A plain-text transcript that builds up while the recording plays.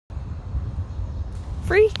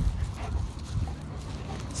Free.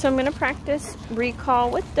 So I'm gonna practice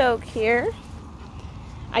recall with Doak here.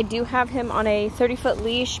 I do have him on a 30-foot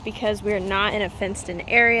leash because we're not in a fenced-in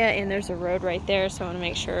area and there's a road right there, so I want to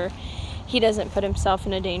make sure he doesn't put himself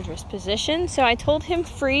in a dangerous position. So I told him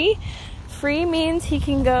free. Free means he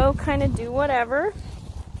can go kind of do whatever.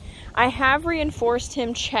 I have reinforced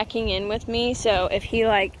him checking in with me, so if he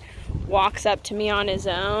like walks up to me on his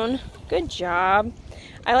own, good job.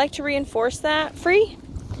 I like to reinforce that free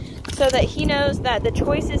so that he knows that the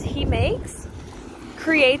choices he makes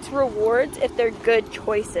creates rewards if they're good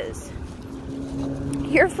choices.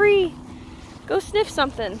 You're free. Go sniff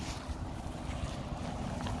something.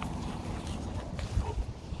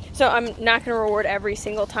 So I'm not going to reward every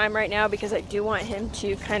single time right now because I do want him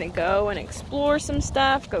to kind of go and explore some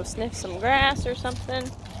stuff, go sniff some grass or something.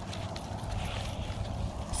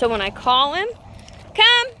 So when I call him,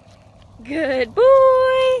 come, good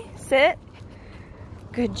boy, sit,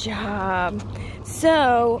 good job.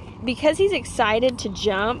 So because he's excited to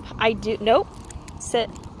jump, nope, sit.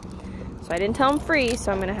 So I didn't tell him free,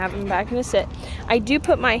 so I'm going to have him back in a sit. I do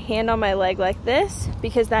put my hand on my leg like this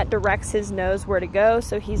because that directs his nose where to go,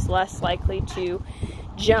 so he's less likely to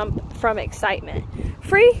jump from excitement.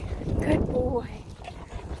 Free? Good boy.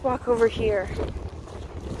 Walk over here.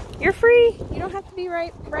 You're free. You don't have to be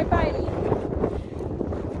right by me.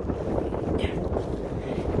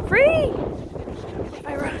 Free! If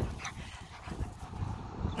I run.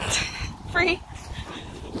 Free.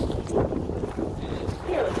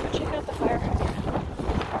 Here, let's go check out the fire hydrant.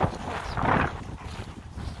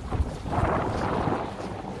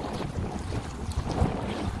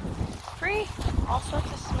 Free. All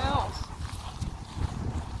sorts of smells.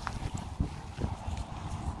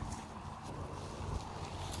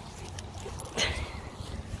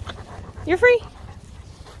 You're free.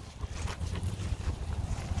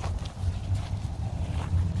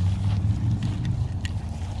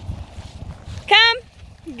 Come.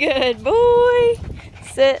 Good boy.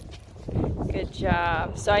 Sit. Good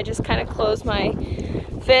job. So I just kind of close my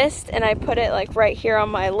fist and I put it like right here on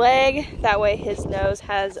my leg. That way his nose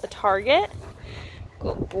has a target.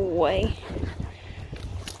 Good boy.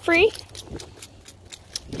 Free.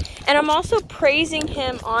 And I'm also praising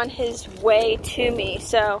him on his way to me.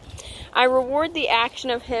 So I reward the action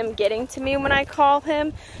of him getting to me when I call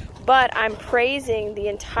him, but I'm praising the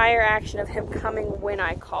entire action of him coming when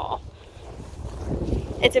I call.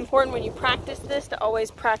 It's important when you practice this to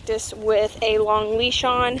always practice with a long leash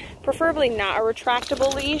on, preferably not a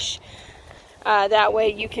retractable leash. That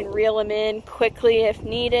way you can reel him in quickly if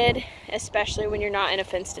needed, especially when you're not in a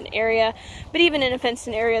fenced-in area. But even in a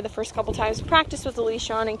fenced-in area, the first couple times, practice with the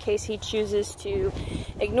leash on in case he chooses to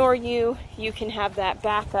ignore you. You can have that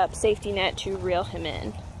backup safety net to reel him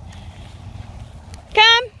in.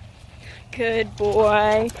 Come. Good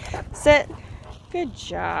boy. Sit. Good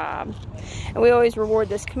job. And we always reward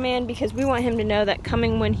this command because we want him to know that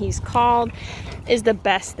coming when he's called is the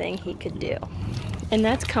best thing he could do. And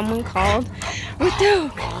that's come when called with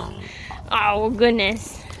Doak. Oh,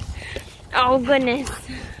 goodness. Oh, goodness.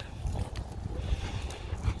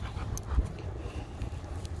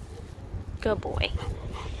 Good boy.